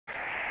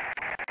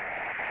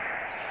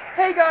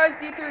Hey guys,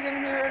 D3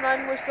 Gaming here, and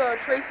I'm with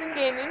Trayson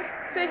Gaming.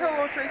 Say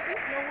hello, Trayson.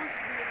 Yo, what's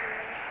good?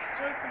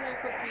 Sorry for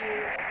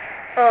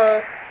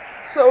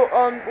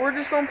that We're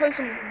just gonna play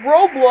some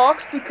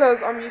Roblox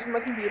because I'm using my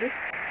computer.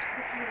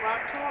 Your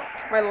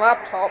laptop? My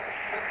laptop.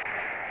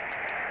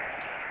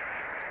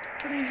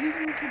 But he's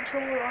using his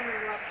controller on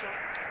his laptop.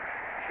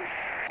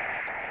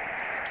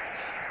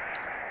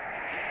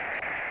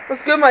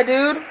 What's good, my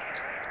dude?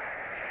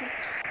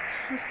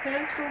 The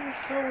sandstorm is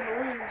so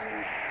annoying,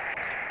 dude.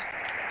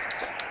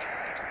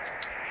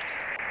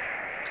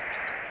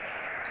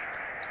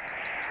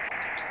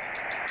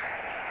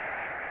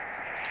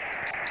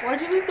 Why'd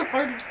you leave the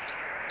party?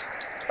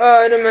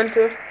 I didn't mean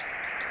to.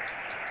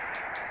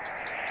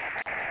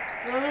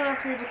 Now they're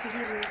not gonna be able to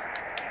hear me.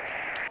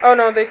 Oh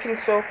no, they can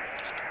still.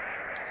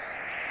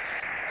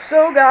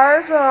 So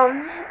guys,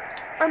 I'm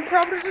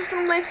probably just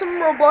gonna make some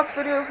Roblox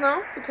videos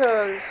now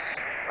because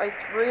I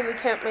really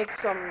can't make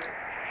some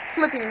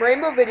flipping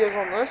rainbow videos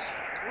on this.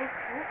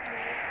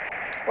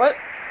 What?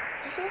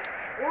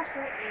 Or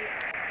Fortnite.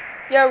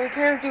 Yeah, we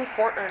can't do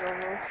Fortnite on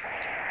this.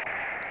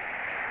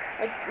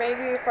 Like,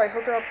 maybe if I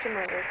hook it up to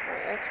my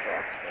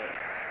Xbox.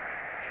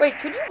 But... Wait,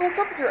 could you hook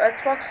up your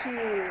Xbox to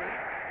your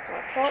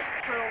laptop?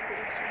 I don't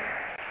think so.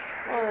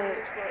 Why?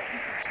 But you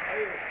could try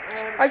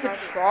it. I could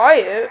try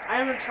it. I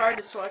haven't tried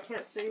it, so I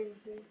can't say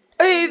anything.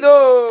 Hey,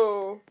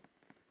 though!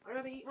 I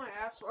gotta eat my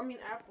apple.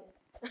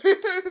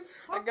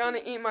 I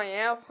gotta eat my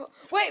apple.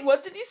 Wait,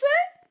 what did you say?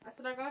 I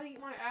said I gotta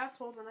eat my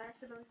asshole, and I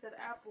accidentally said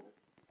apple.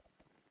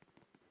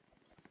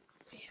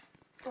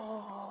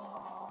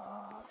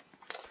 Oh.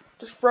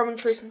 Just rubbing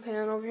Trayson's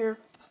hand over here.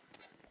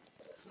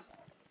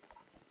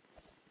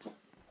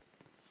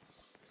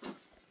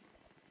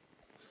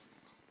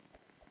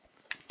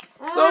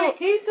 I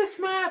hate this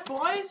map.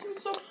 Why is it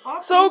so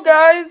popular? So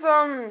guys,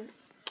 I'm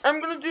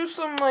gonna do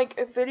some like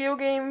video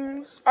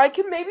games. I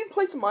can maybe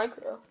play some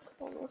Minecraft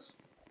on this.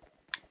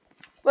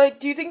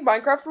 Like, do you think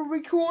Minecraft would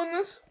be cool in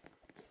this?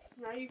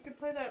 Now you can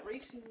play that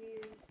racing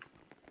game.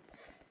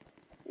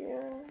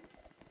 Yeah.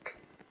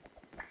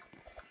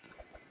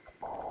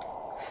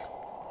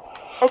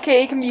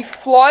 Okay, it can be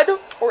flood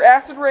or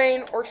acid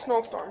rain or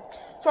snowstorm.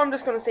 So I'm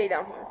just gonna stay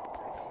down here.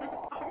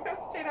 I'm gonna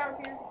stay down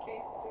here in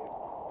case, dude.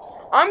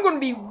 I'm gonna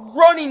be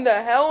running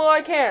the hell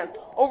I can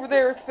over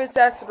there if it's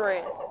acid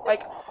rain.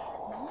 Like,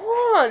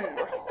 run!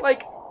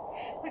 Like,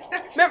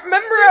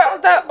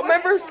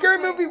 remember Scary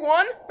Movie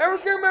 1? Remember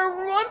Scary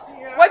Movie 1?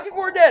 Yeah. White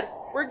people are dead.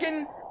 We're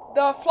getting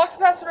the flux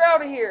capacitor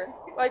out of here.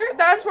 Like,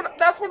 that's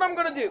what I'm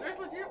gonna do. There's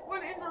legit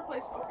one indoor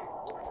place. Okay.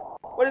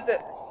 What is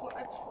it?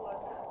 It's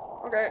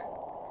flood. Okay.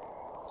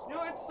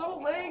 No, it's so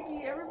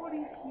laggy.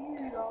 Everybody's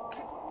here, dog.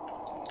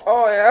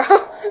 Oh yeah.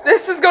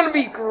 This is gonna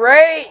be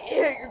great.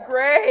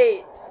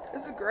 Great.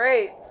 This is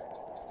great.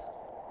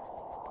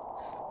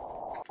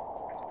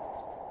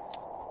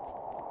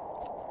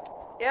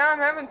 Yeah, I'm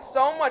having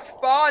so much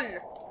fun.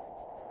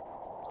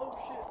 Oh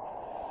shit.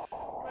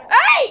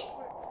 Hey!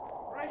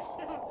 Right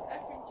now it's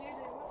effing JJ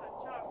with a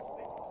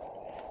chopstick.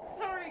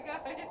 Sorry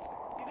guys,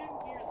 you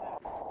didn't hear that.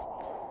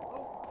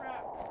 Oh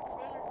crap.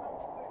 Better come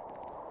quick.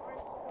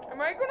 Am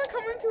I gonna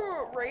come into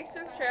a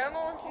racist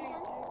channel or something?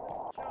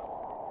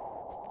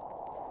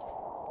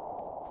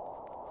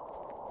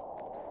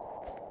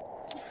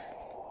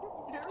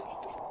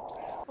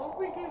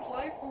 Hoping his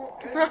life will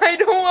end. I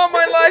don't want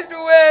my life to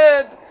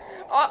end.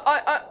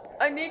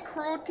 I need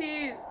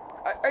cruelty.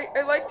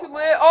 I like to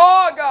live.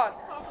 Oh god.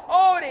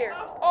 Oh dear.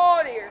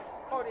 Oh dear.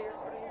 Oh dear.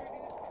 Oh dear.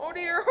 Oh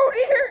dear. Oh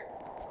dear.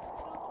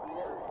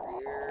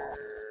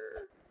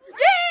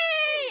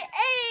 Yay!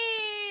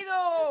 Hey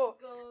though.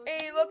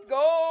 Hey, let's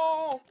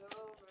go.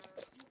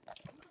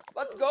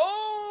 Let's go.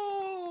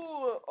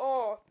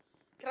 Oh,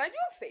 can I do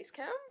a face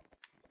cam?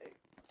 If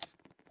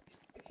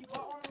you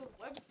bought one of those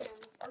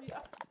webcams, oh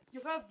yeah,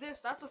 you have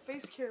this. That's a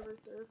face cam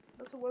right there.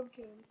 That's a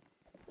webcam.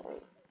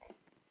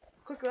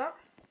 Click that.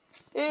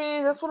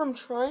 Hey, that's what I'm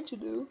trying to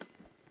do.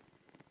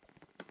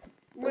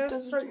 You have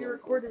to start your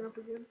recording up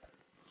again.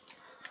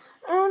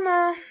 Oh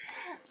no.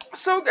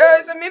 So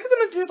guys, I'm maybe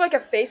gonna do like a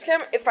face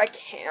cam if I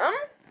can.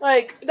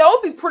 Like, that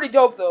would be pretty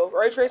dope though,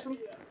 right, Trayson?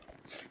 Yeah.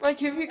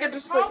 Like, if you could It's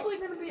just like, probably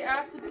gonna be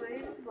acid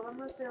rain, but I'm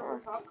gonna stay on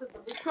the top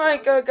because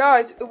like,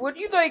 guys, would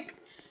you like?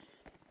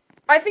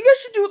 I think I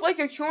should do like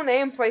a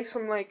Q&A and play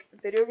some like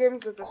video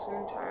games at the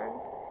same time.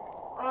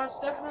 It's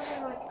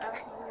definitely like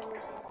acid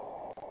rain,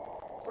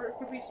 or it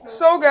could be snow.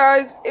 So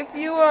guys, if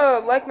you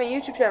like my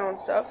YouTube channel and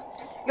stuff,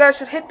 you guys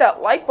should hit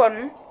that like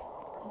button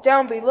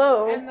down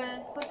below, and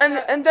then click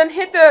and then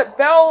hit the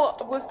bell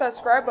with that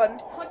subscribe button.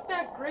 click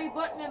that gray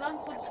button and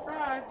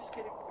unsubscribe. Just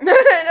kidding.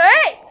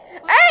 Hey!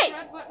 Click Hey! the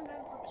red button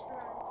and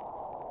subscribe.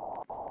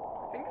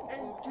 I think it's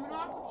And do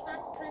not subscribe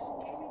to Trayson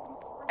Gaming.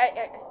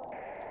 Hey!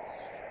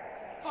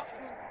 Fuck.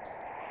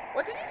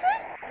 What did you say?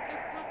 I said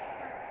flex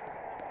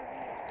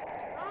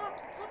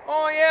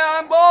Oh yeah,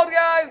 I'm bald,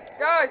 guys.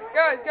 Guys,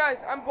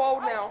 I'm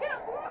bald now.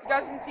 You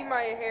guys can see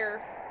my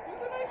hair.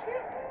 Dude, I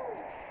can't move.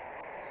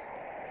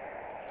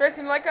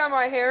 Trayson, like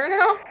my hair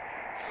now?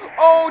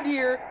 Oh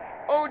dear.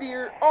 Oh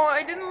dear. Oh,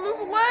 I didn't lose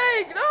a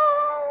leg.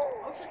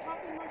 No.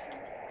 shiitake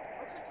mushrooms.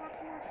 Oh,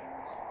 shiitake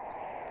mushrooms.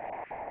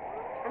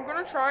 I'm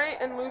gonna try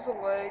and lose a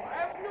leg. I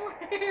have no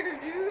hair,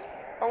 dude.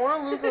 I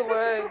wanna lose a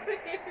leg. No I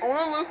hair.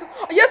 wanna lose.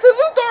 Yes, I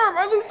lost the arm.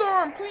 I lost the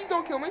arm. Please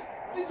don't kill me.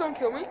 Please don't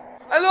kill me.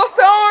 I lost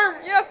the arm.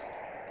 Yes.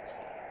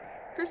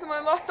 Tristan, I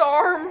lost the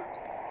arm.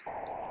 Come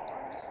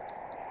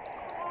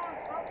on,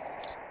 stop.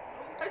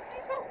 I see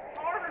some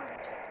arm.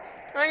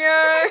 Hi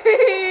guys. I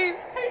see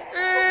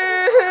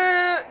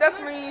some That's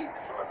me.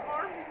 Someone's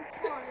arm is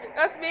fine.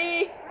 That's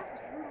me.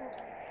 That's brutal.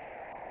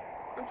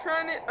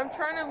 I'm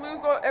trying to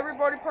lose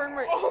everybody part of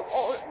my. Oh,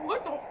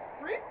 what the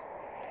frick?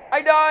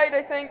 I died.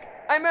 I think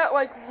I'm at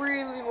like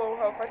really low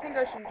health. I think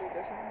I shouldn't do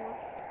this anymore.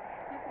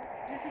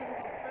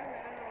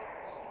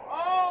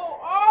 Oh.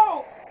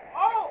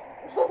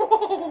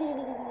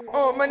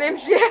 Oh, my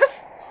name's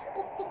Jeff.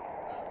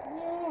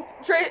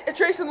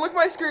 Trayson, look at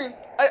my screen.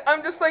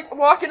 I'm just like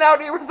walking out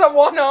here with that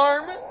one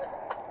arm. Dude,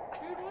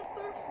 what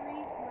the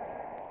freak,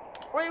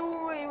 man?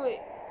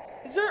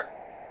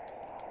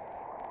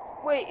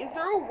 Wait. Is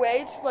there a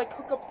way to like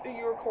hook up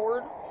your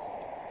cord?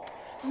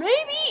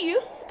 Maybe.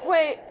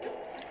 Wait.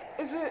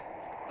 Is it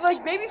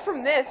like maybe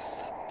from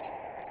this?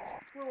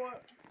 For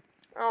what?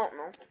 I don't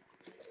know.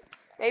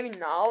 Maybe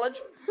knowledge.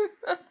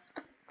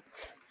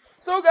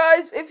 So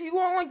guys, if you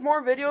want like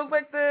more videos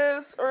like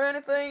this or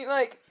anything,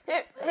 like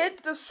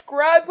hit the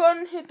subscribe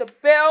button, hit the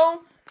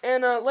bell,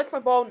 and lick my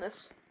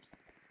baldness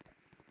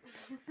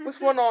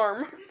with one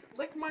arm.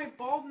 Lick my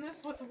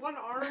baldness with one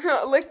arm?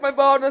 Lick my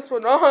baldness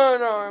with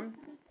one arm.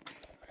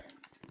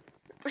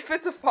 If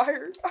it's a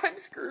fire, I'm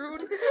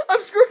screwed. I'm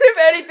screwed if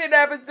anything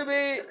happens to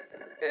me.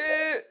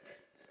 I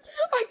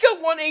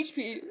got 1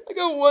 HP. I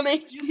got 1 You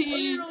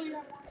HP. literally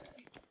have 1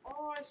 HP.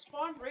 Oh, I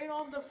spawned right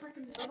on the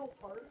freaking middle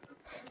part.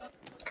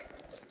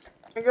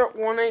 I got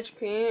 1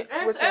 HP.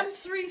 And it's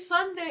M3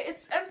 Sunday.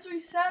 It's M3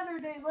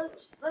 Saturday.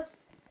 Let's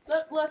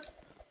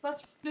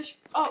fish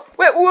up.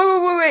 Wait.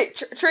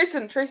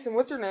 Trayson,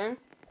 what's your name?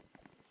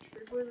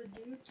 Treyboy the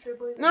dude.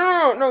 Treyboy the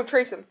No,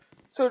 Trayson.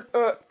 So,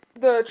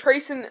 the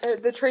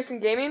Trayson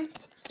Gaming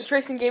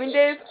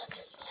days.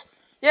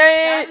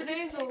 Yeah.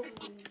 Saturdays only.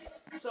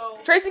 So.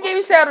 Trayson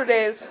Gaming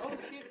Saturdays. Oh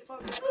shit!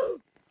 Fuck.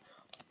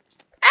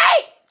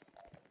 Hey,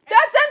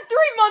 that's M3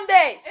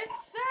 Mondays.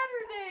 It's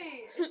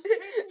Saturday.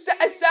 It's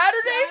Saturdays.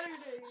 Saturday.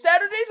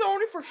 Saturdays are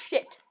only for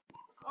shit.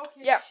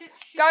 Okay. Yeah. Shit,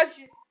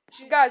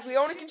 Guys, we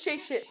only can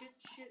chase shit. Shit.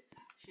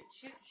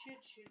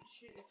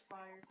 It's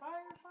fire.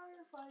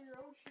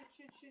 Oh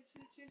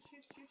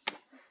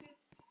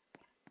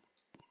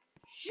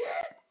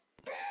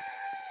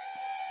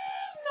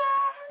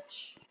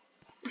shit.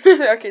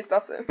 Okay,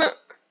 stop it.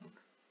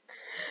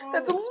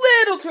 That's a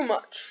little too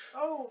much.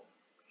 Oh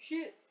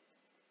shit.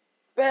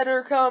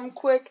 Better come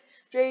quick,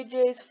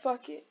 JJ's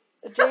fuck it.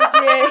 JJ. Oh,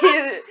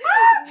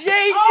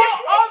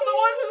 I'm the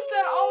one who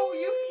said, oh,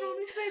 you can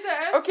only say the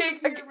S word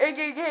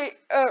here,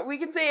 Okay. We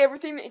can say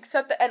everything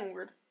except the N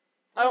word.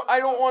 I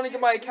don't want to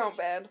get my account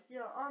banned.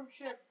 Yeah, I'm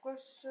shit.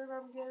 Question,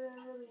 I'm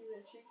getting really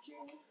rich.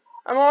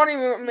 I'm not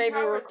even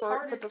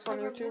put this on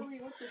YouTube.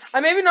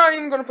 I'm maybe not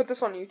even gonna put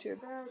this on YouTube.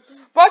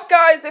 But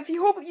guys, if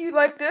you hope you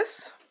like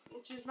this,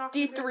 Which is not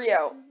D3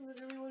 out.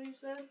 literally what he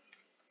said.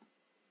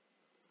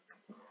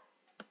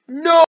 No.